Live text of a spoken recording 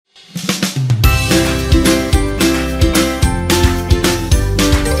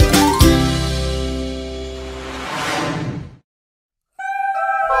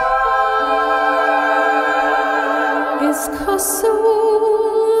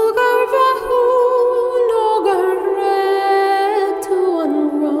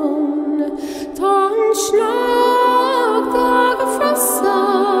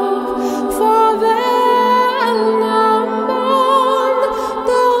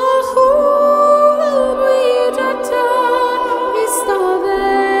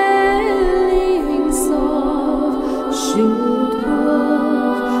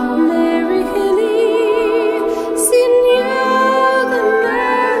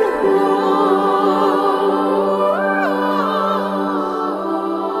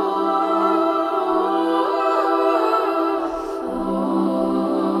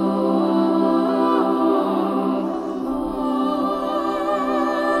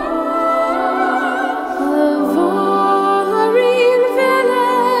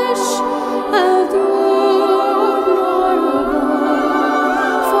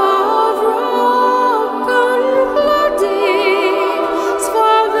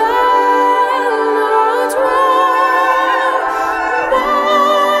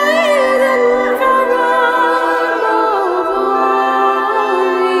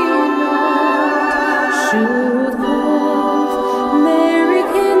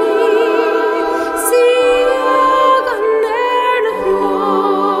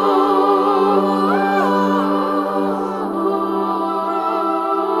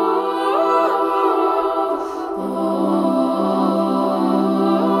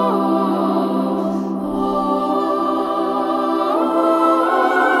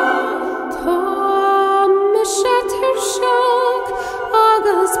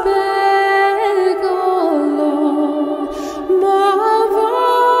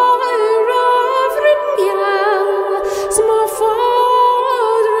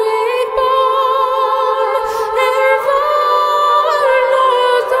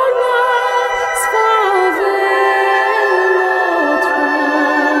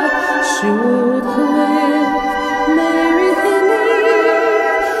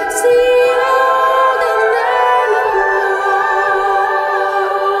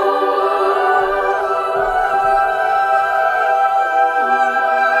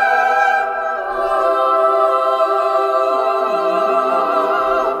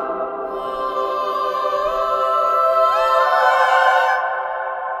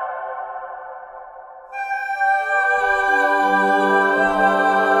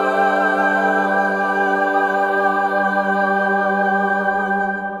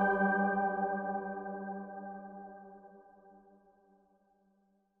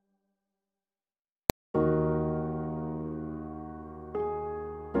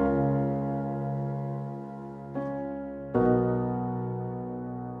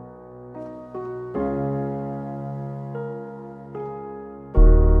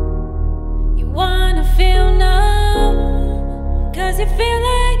you feel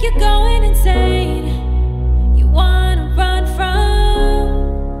like you're going insane. You wanna run from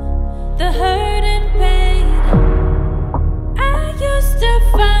the hurt and pain. I used to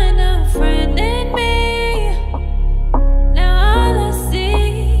find a friend in me. Now all I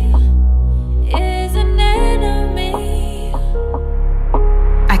see is an enemy.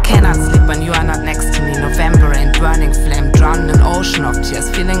 I cannot sleep when you are not next to me. November rain, burning flame, drowned in an ocean of tears,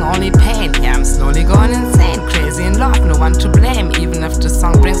 feeling only pain. Yeah, I'm slowly going insane, crazy in love, no one to blame. Even if the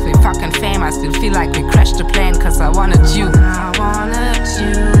song brings me fucking fame, I still feel like we crashed the plane, cause I wanted you. I wanted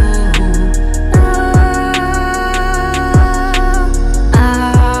you.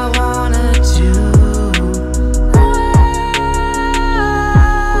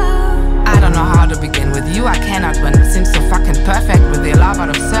 I cannot win, it seems so fucking perfect. With your love out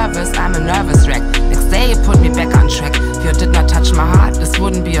of service, I'm a nervous wreck. Next day you put me back on track. If you did not touch my heart, this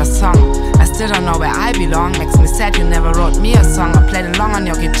wouldn't be a song. I still don't know where I belong. Makes me sad you never wrote me a song or played along on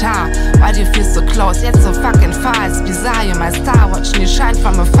your guitar. Why do you feel so close yet so fucking far? It's bizarre, you're my star, watching you shine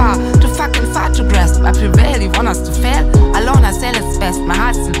from afar. Too fucking far to grasp, I prevail, you want us to fail? Alone I sail it's best, my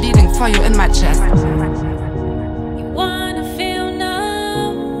heart's still beating for you in my chest. You wanna feel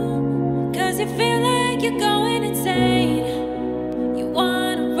numb, cause you feel like you're going insane. You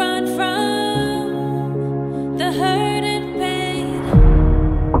wanna run from the hurt and pain.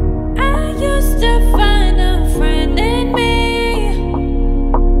 I used to find a friend in me.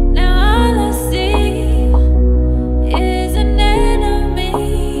 Now all I see is an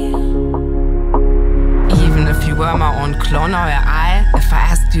enemy. Even if you were my own clone or your eye, if I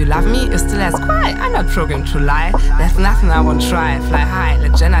asked do you love me, you still ask why. I'm not programmed to lie. There's nothing I won't try. Fly high,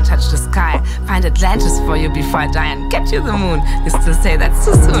 let Jenna touch the sky. Find Atlantis for you before I die and get you the moon. You still say that's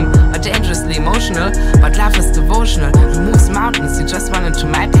too soon or dangerously emotional, but love is devotional. It moves mountains, you just run into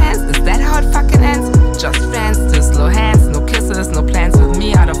my pants. Is that how it fucking ends? Just friends, still slow hands, no kisses, no plans with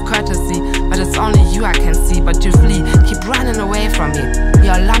me out of courtesy. But it's only you I can see, but you flee, keep running away from me.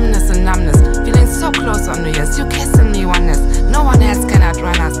 Your numbness and numbness, feeling so close on New Year's. You kissing me oneness, no one else can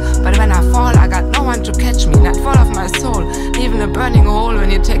outrun us. But when I fall, I got no one to catch me, not fall of my soul. Leaving a burning hole when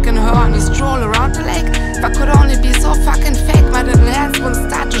you're taking her on a stroll around the lake. If I could only be so fucking fake, my little hands wouldn't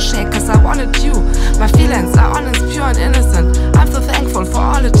start to shake, cause I wanted you. My feelings are honest, pure and innocent. I'm so thankful for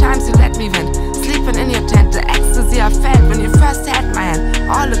all the times you let me vent. Sleeping in your tent, the ecstasy I felt when you first had my hand.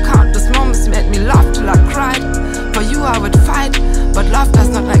 All the countless moments you made me laugh till I cried. For you I would fight, but love does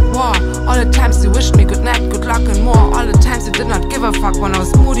not like war. All the times you wished me good night, good luck and more. All the times you did not give a fuck when I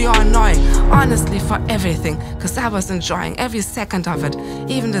was moody or annoying. Honestly, for everything, cause I was enjoying every second of it.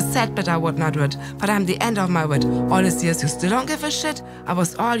 Even the sad bit I would not wit, but I'm the end of my wit. All these years you still don't give a shit. I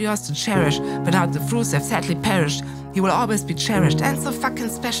was all yours to cherish, but now the fruits have sadly perished. You will always be cherished and so fucking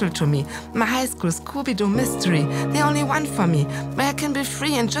special to me. My high school Scooby-Doo mystery, the only one for me, where I can be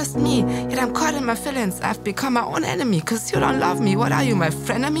free and just me. Yet I'm caught in my feelings, I've become my own enemy. Cause you don't love me, what are you, my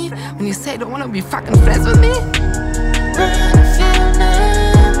frenemy? When you say you don't wanna be fucking friends with me? Run, feel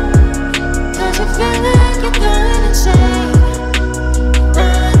numb, cause you feel like you're going insane.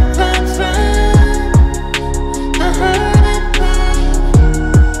 Run from the hurt and pain.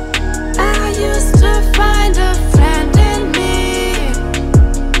 I used to find a friend in me.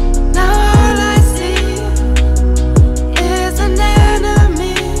 Now all I see is an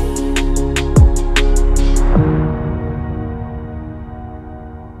enemy.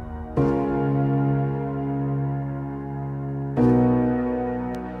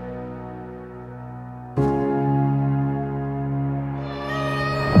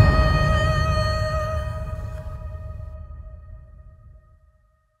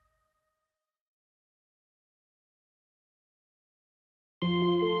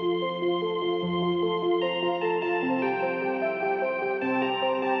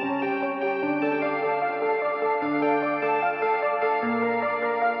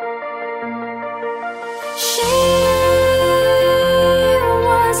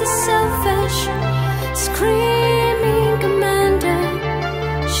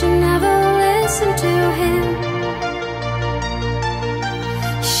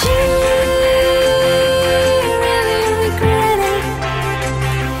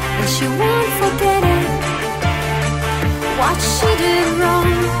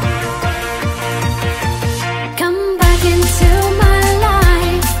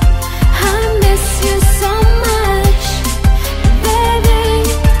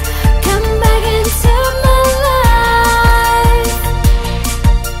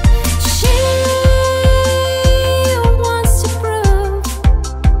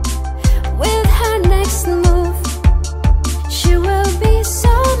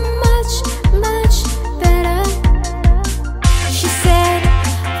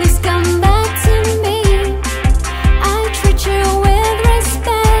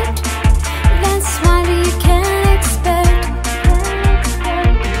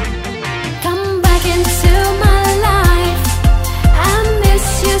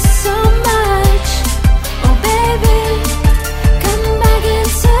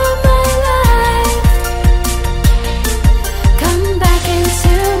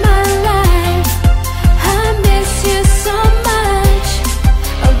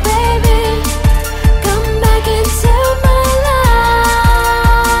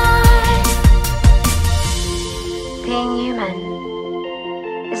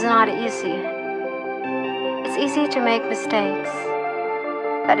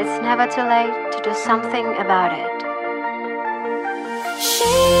 but it's never too late to do something about it. She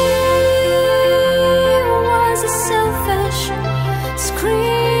was a selfish,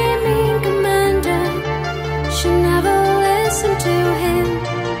 screaming commander. She never listened to him.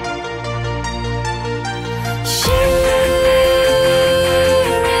 She really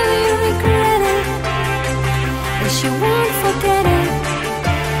regretted, and she won't forget it,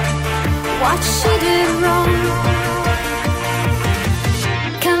 what she did wrong.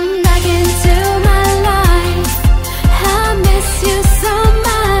 Come back into my life, I miss you so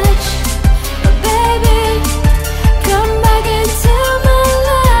much.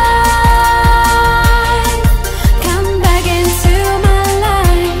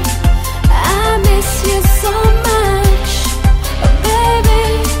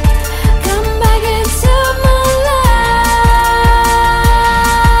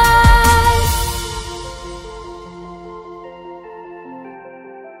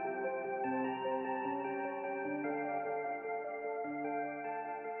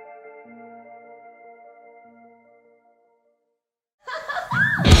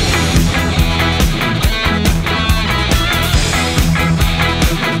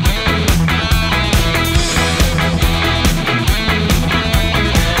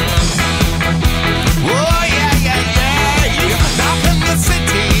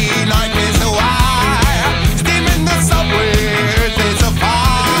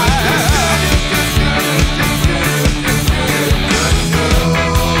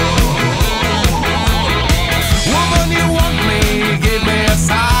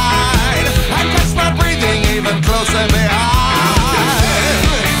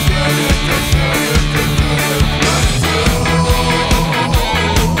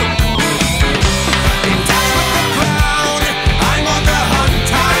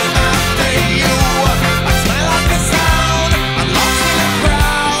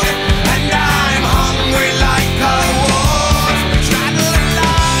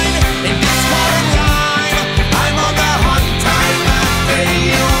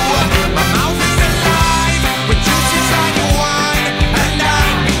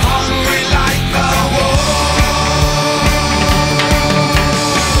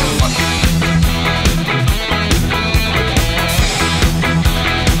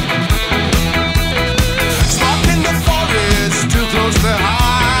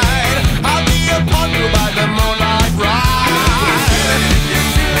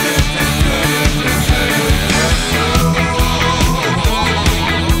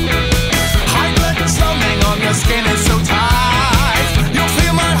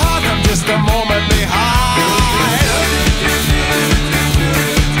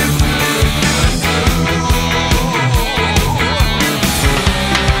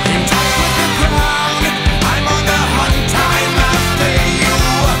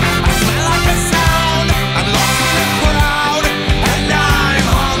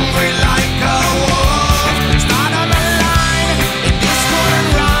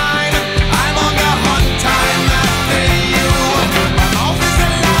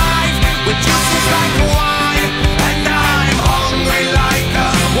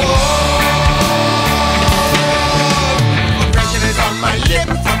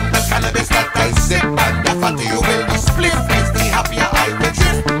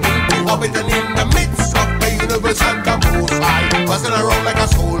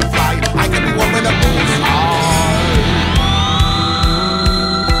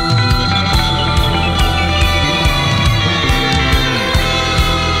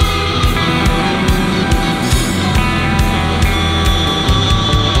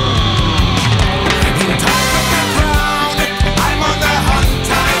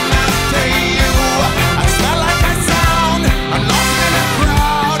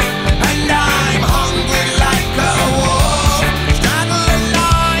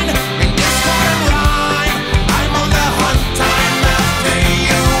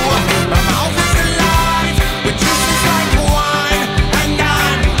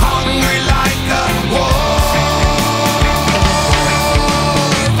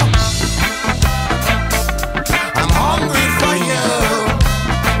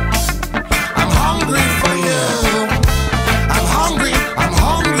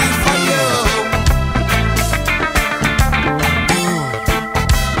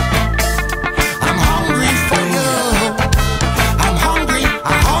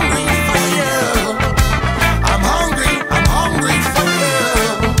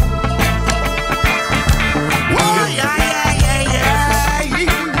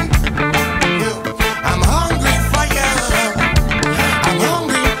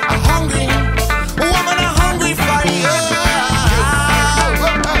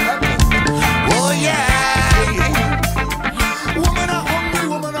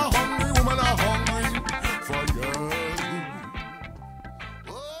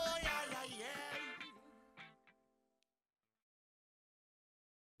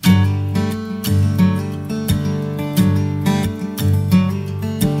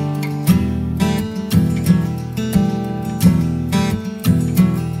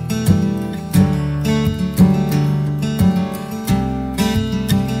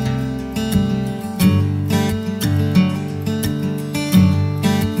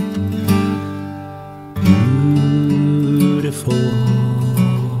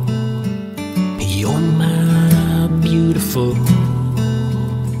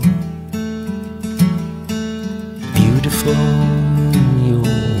 beautiful, you're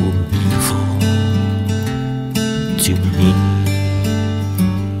beautiful to me.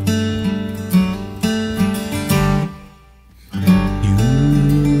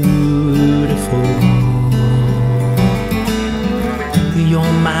 Beautiful,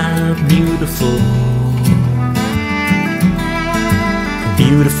 you're my beautiful,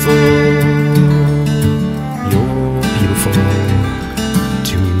 beautiful, you're beautiful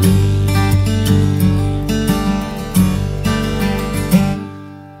to me.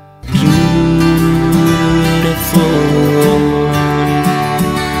 Beautiful,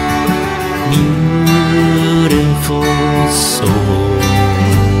 beautiful soul,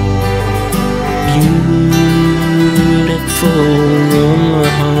 beautiful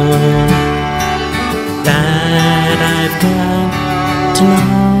woman that I've got to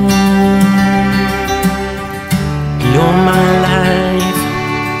know. You're my life,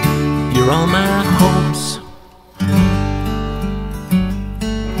 you're all my hopes.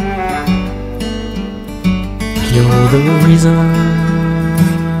 You're the reason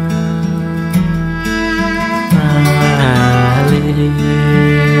I live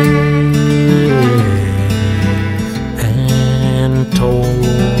and told.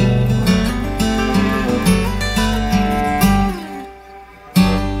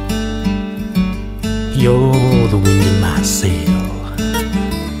 You're the wind in my sail.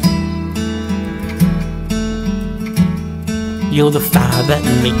 You're the fire that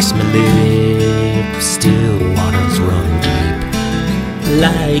makes me live. Still waters run deep.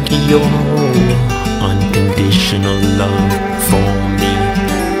 Like your unconditional love for me.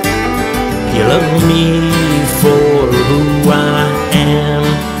 You love me for who I am.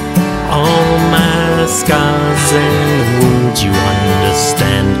 All my scars and wounds you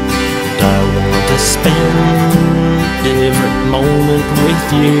understand. I want to spend every moment with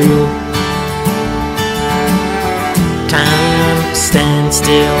you. Time stands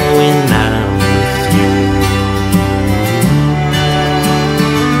still when I'm with you.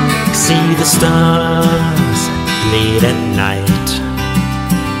 See the stars late at night.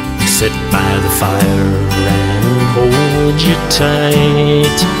 Sit by the fire and hold you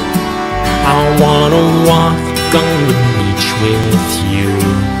tight. I wanna walk on the beach with you.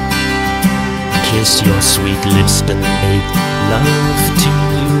 Kiss your sweet lips and make love to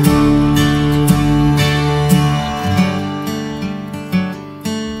you.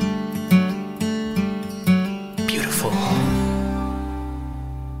 Beautiful,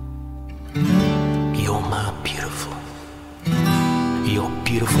 you're my beautiful, you're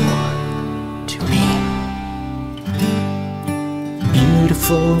beautiful to me.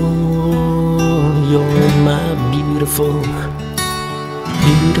 Beautiful, you're my beautiful.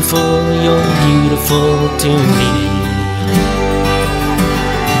 Beautiful, you're beautiful to me.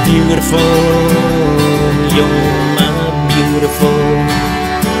 Beautiful, you're my beautiful.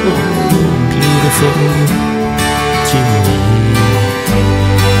 Oh, beautiful to me.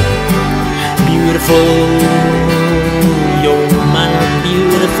 Beautiful, you're my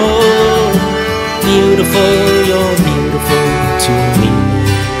beautiful. Beautiful, you're beautiful to me.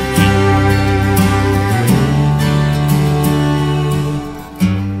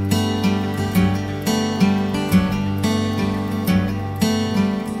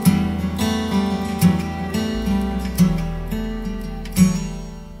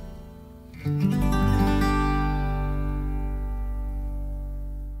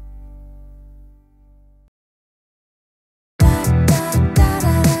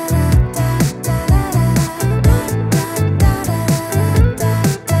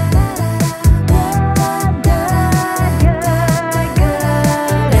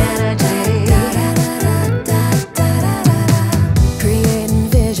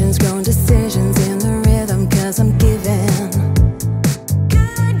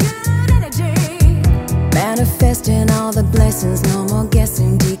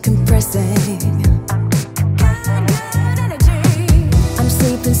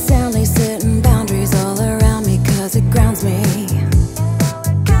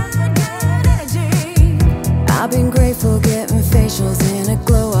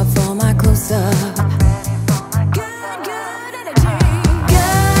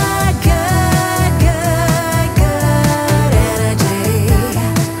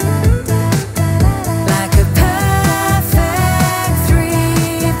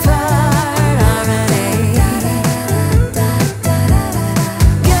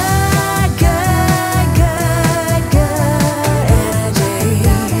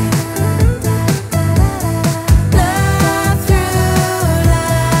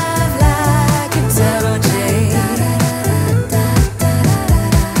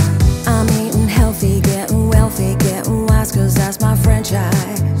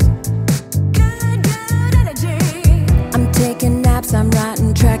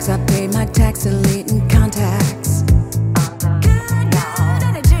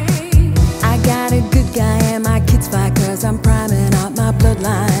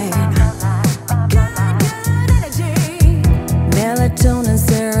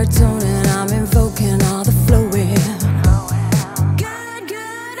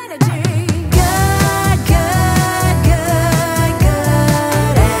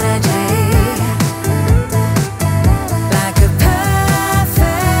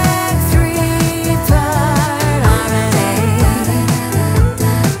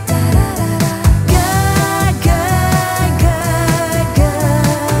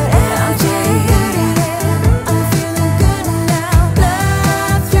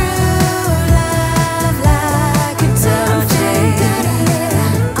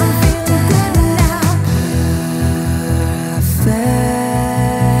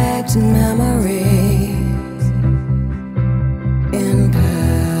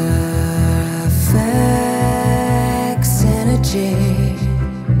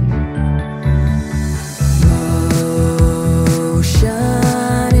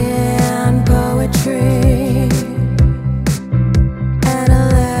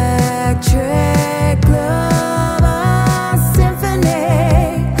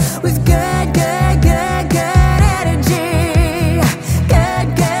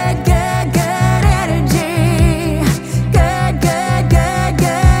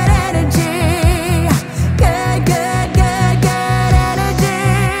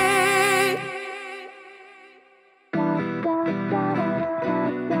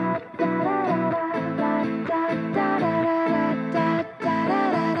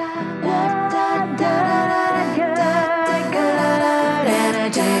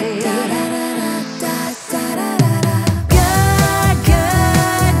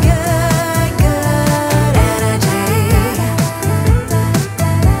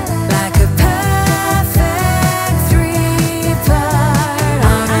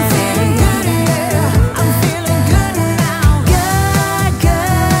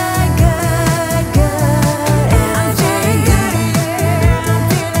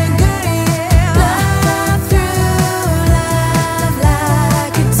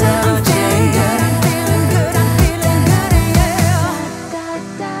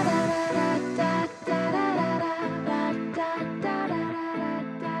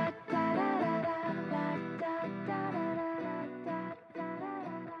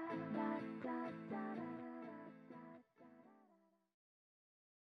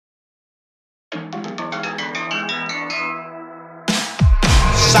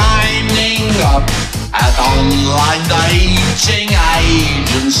 job at online dating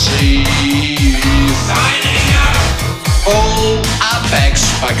agency. Signing up. Full of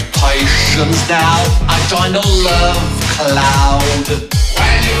expectations now. I joined a love cloud.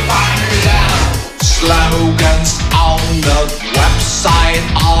 When you find it out, slogans on the website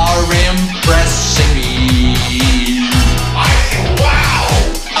are impressing me. I think, wow!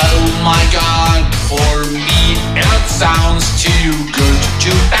 Oh my god, for me it sounds too good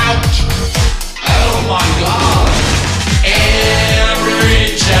to doubt. Oh my god.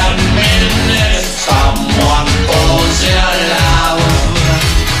 Every 10 minutes someone falls in love.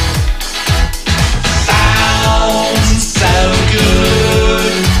 Sounds so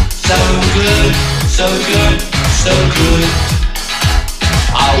good, so good, so good, so good.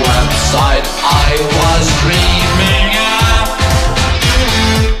 A website I was dreaming of.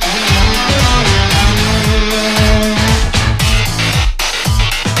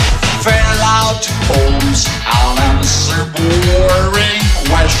 Fill out forms and answer boring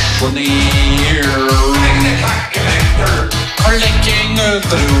questionnaire. Clicking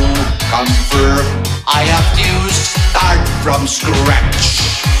through, confirm. I have to start from scratch.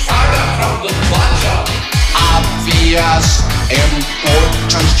 Start from the bottom. Obvious,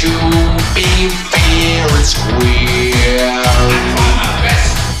 important to be fair and square. I try my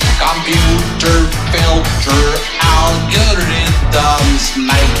best. Computer filter algorithms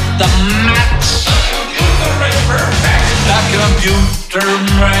make the match. The computer is perfect. The computer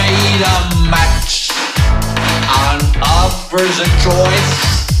made a match and offers a choice.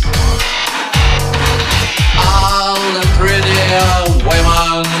 All the pretty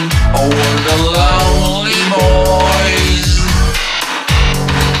women or the lonely boys.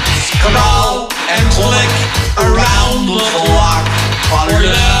 Scroll and click around the clock for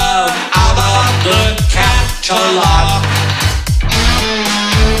love out of the catalog.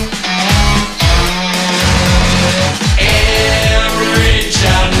 Every 10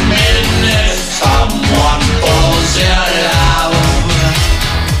 minutes someone falls in love.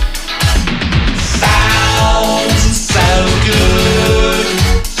 Sounds so good,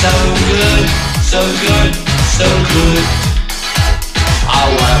 so good, so good, so good. A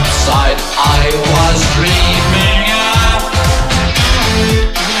website I was dreaming of.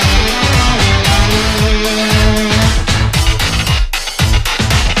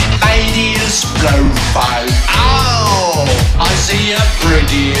 Ladies profile. Oh, I see a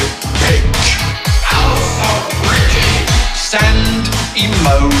pretty pic. Oh, so pretty. Send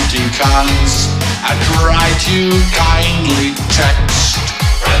emoticons and try to kindly text.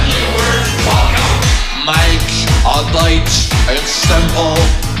 Friendly words, welcome. Make a date. It's simple.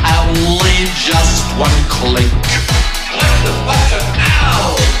 Only just one click. Click the button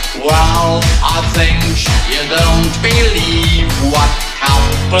now. Well, I think you don't believe what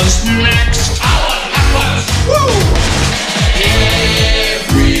happens next. What happens? Woo!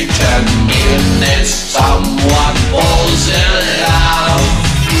 Every 10 minutes someone falls in love.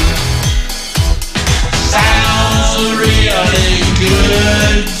 Sounds really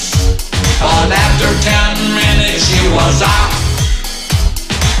good. But after 10 minutes she was out.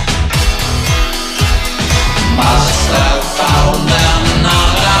 Must have found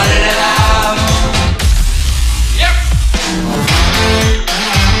another love. Yep.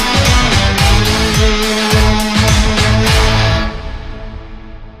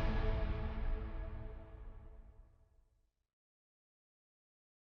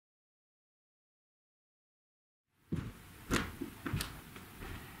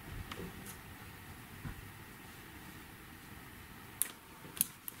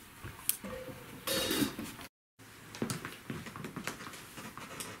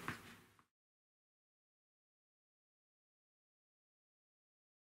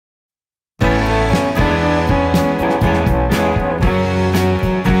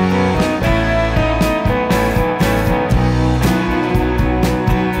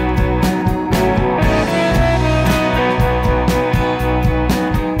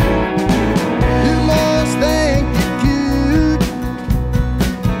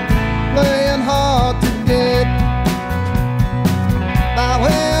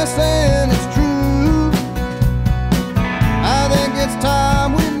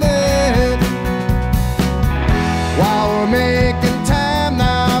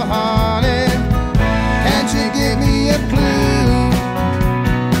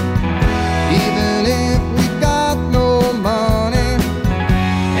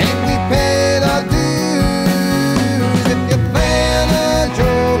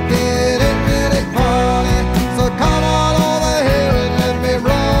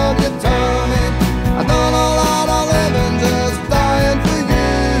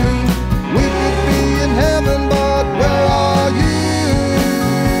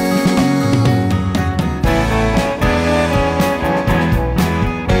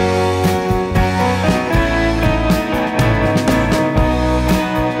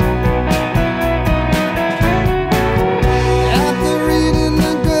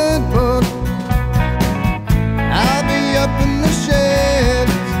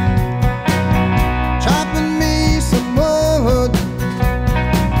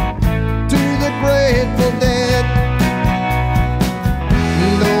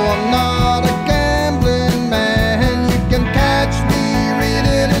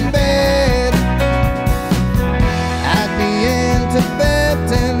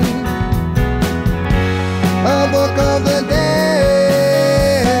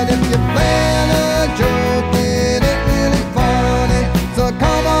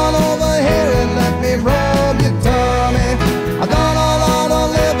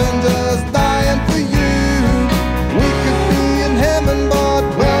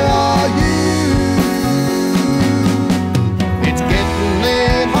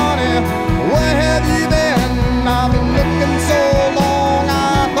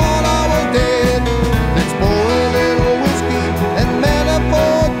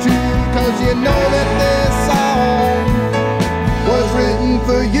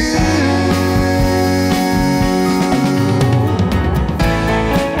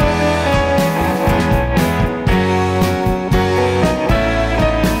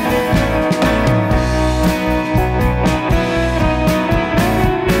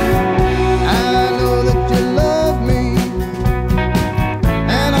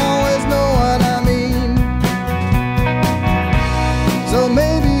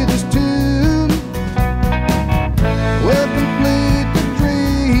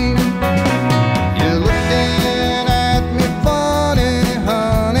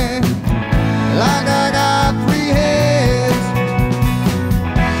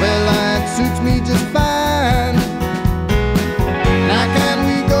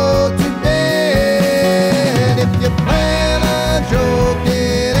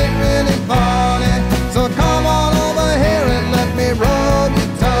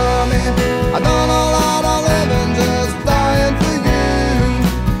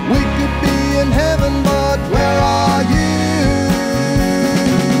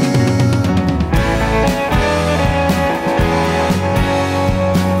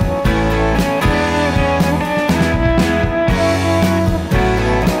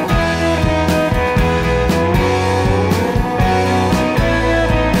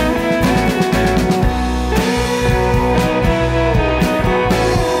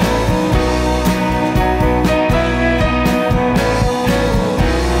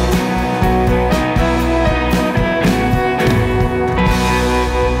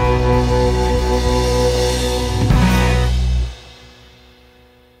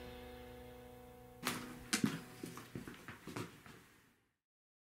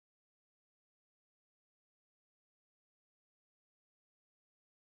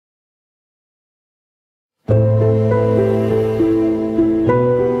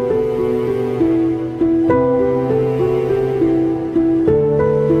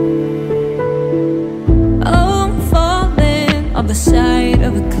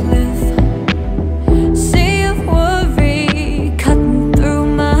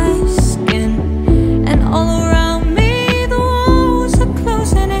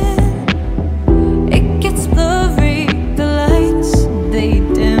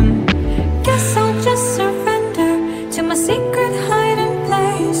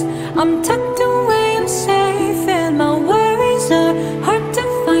 I'm tucked away, I'm safe, and my worries are hard to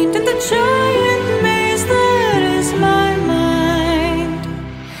find in the giant maze that is my mind.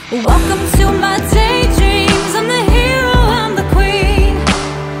 Welcome to my daydreams. I'm the hero, I'm the queen.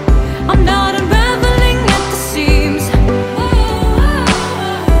 I'm not unraveling at the seams.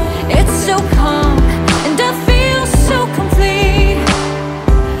 It's so calm and I feel so complete.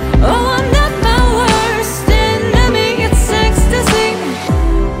 Oh, I'm not my worst enemy, it's ecstasy.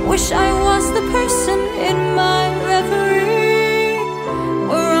 Wish I was the person in my reverie,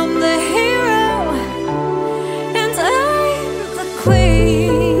 where I'm the hero and I'm the queen.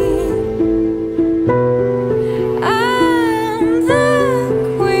 I'm the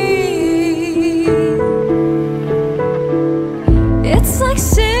queen. It's like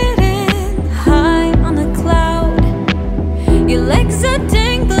sitting high on a cloud. Your legs are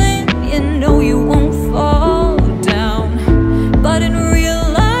dangling, you know you won't fall down. But in real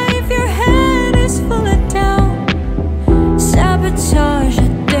life, your head is full of doubt. Sabotage, I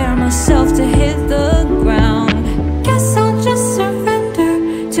dare myself to hit the ground. Guess I'll just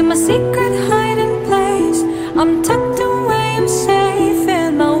surrender to my secret hiding place. I'm tucked away, I'm safe,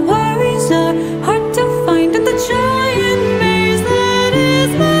 and my worries are hard to find in the giant maze that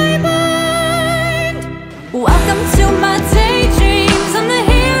is my mind. Welcome to my daydreams. I'm the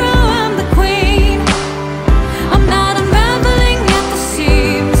hero, I'm the queen. I'm not unraveling at the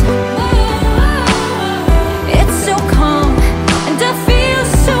seams. It's so calm and I feel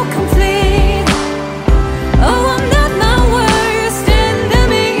so complete. Oh, I'm not my worst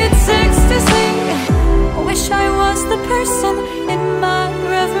enemy, it's ecstasy. Wish I was the person in my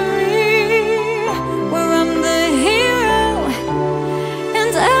reverie, where I'm the hero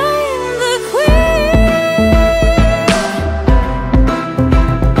and I'm the queen.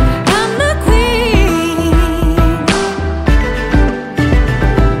 I'm the queen.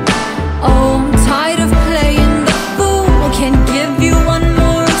 Oh, I'm tired of playing the fool. Can't give you one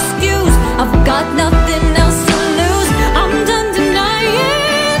more excuse. I've got nothing else to lose. I'm done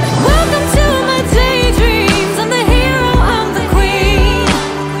denying. Welcome to my daydreams. I'm the hero, I'm the queen.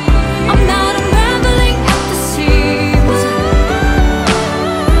 I'm not unraveling at the seams.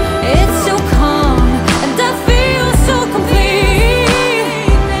 It's so calm and I feel so complete.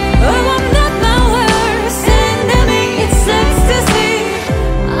 Oh, I'm not my worst enemy, it's ecstasy.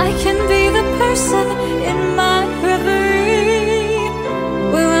 I can be the person in my reverie,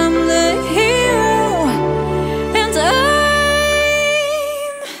 where I'm the hero and I'm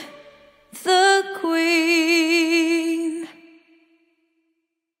the queen.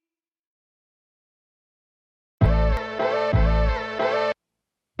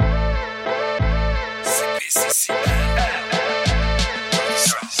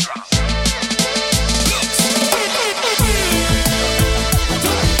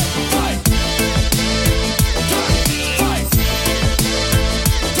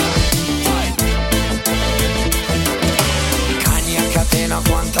 Cani a catena,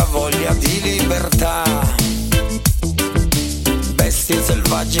 quanta voglia di libertà. Bestie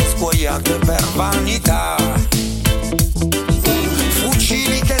selvagge scuoiate per vanità.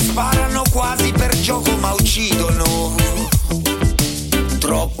 Fucili che sparano quasi per gioco ma uccidono.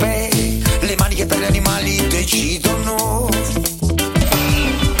 Troppe le maniche per gli animali decidono.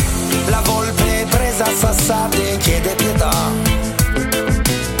 La volpe presa a sassate chiede pietà.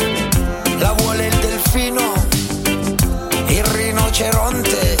 La vuole il delfino, il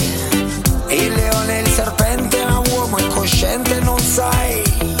rinoceronte, il leone e il serpente, ma uomo incosciente non sai,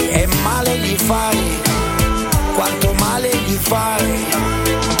 e male gli fai, quanto male gli fai.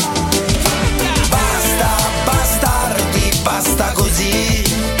 Basta, bastardi, basta così.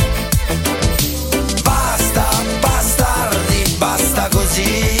 Basta, bastardi, basta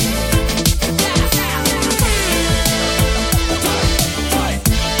così.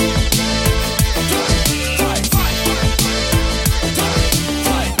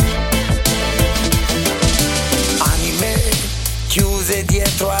 Chiuse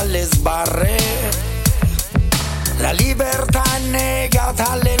dietro alle sbarre, la libertà è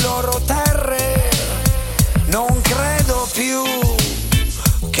negata alle loro terre. Non credo più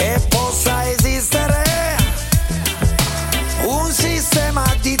che possa esistere un sistema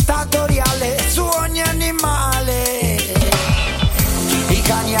dittatoriale su ogni animale. I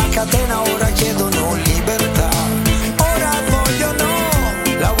cani a catena ora chiedono libertà, ora vogliono,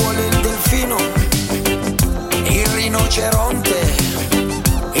 la vuole il delfino, il rinoceronte,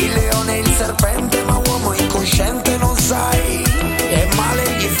 il leone e il serpente, ma uomo incosciente non sai, e male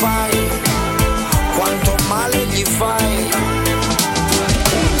gli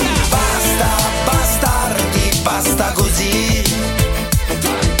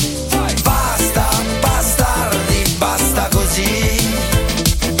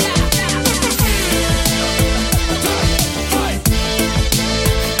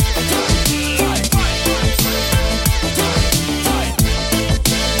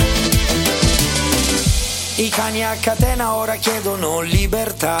cani a catena ora chiedono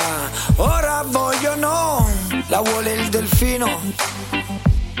libertà, ora vogliono, la vuole il delfino,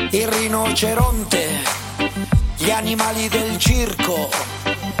 il rinoceronte, gli animali del circo,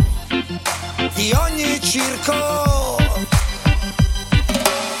 di ogni circo.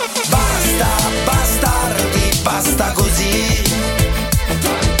 Basta, bastardi, basta così.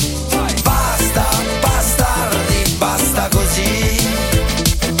 Basta, bastardi, basta così.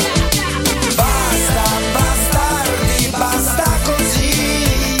 Basta, bastardi, basta così.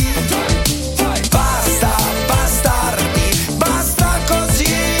 Basta, bastardi, basta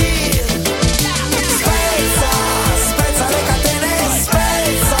così. Spezza, spezza le catene,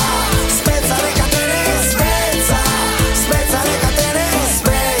 spezza, spezza le catene, spezza, spezza le catene,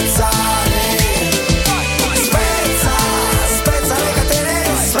 spezza le catene,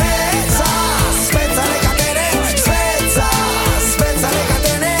 spezza, spezza le catene, spezza, spezza le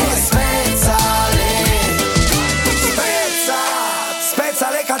catene, spezza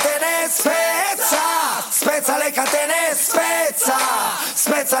le catene, spezza, spezza le catene, spezza,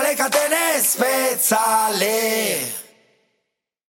 spezza le catene, spezza le.